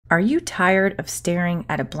Are you tired of staring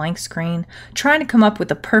at a blank screen, trying to come up with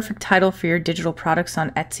the perfect title for your digital products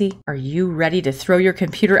on Etsy? Are you ready to throw your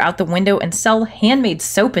computer out the window and sell handmade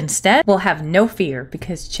soap instead? Well, have no fear,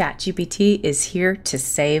 because ChatGPT is here to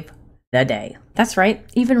save the day. That's right,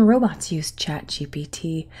 even robots use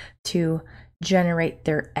ChatGPT to generate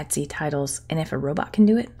their Etsy titles, and if a robot can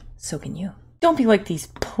do it, so can you. Don't be like these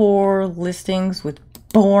poor listings with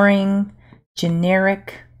boring,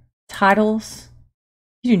 generic titles.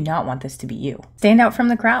 You do not want this to be you. Stand out from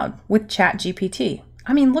the crowd with ChatGPT.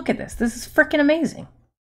 I mean, look at this. This is freaking amazing.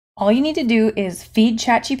 All you need to do is feed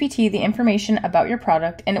ChatGPT the information about your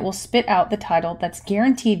product, and it will spit out the title that's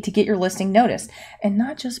guaranteed to get your listing noticed, and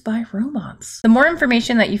not just by robots. The more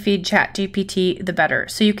information that you feed ChatGPT, the better.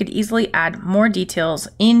 So you could easily add more details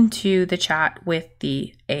into the chat with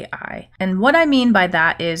the AI. And what I mean by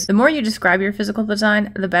that is the more you describe your physical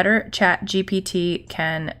design, the better ChatGPT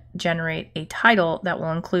can generate a title that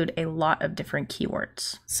will include a lot of different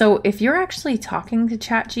keywords. So if you're actually talking to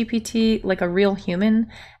ChatGPT like a real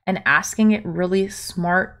human and asking it really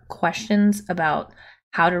smart questions about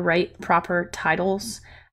how to write proper titles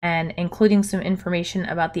and including some information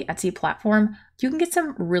about the Etsy platform, you can get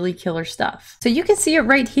some really killer stuff. So you can see it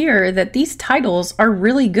right here that these titles are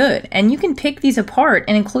really good, and you can pick these apart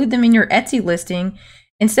and include them in your Etsy listing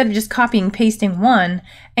instead of just copying and pasting one,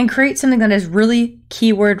 and create something that is really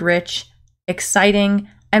keyword rich, exciting,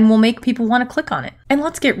 and will make people want to click on it. And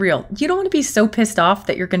let's get real, you don't want to be so pissed off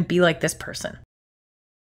that you're going to be like this person.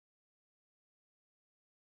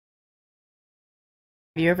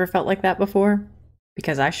 Have you ever felt like that before?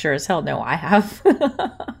 Because I sure as hell know I have.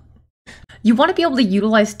 You want to be able to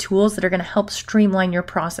utilize tools that are going to help streamline your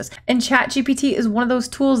process. And ChatGPT is one of those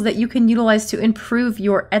tools that you can utilize to improve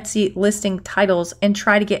your Etsy listing titles and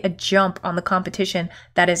try to get a jump on the competition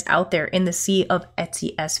that is out there in the sea of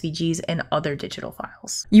Etsy SVGs and other digital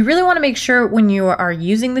files. You really want to make sure when you are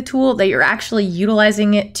using the tool that you're actually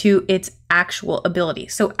utilizing it to its actual ability.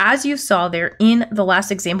 So as you saw there in the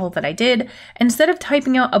last example that I did, instead of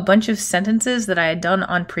typing out a bunch of sentences that I had done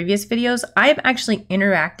on previous videos, I am actually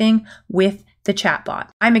interacting with the chatbot.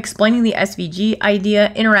 I'm explaining the SVG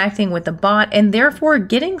idea, interacting with the bot, and therefore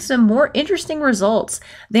getting some more interesting results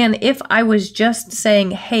than if I was just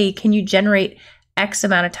saying, hey, can you generate X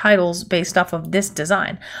amount of titles based off of this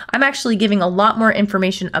design? I'm actually giving a lot more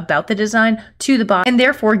information about the design to the bot, and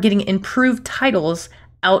therefore getting improved titles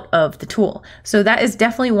out of the tool. So that is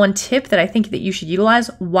definitely one tip that I think that you should utilize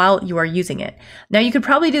while you are using it. Now you could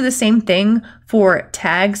probably do the same thing for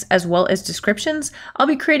tags as well as descriptions. I'll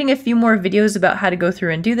be creating a few more videos about how to go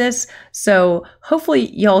through and do this. So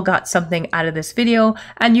hopefully y'all got something out of this video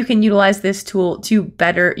and you can utilize this tool to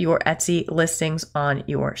better your Etsy listings on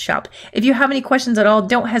your shop. If you have any questions at all,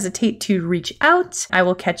 don't hesitate to reach out. I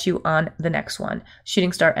will catch you on the next one.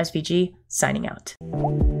 ShootingStarSVG signing out.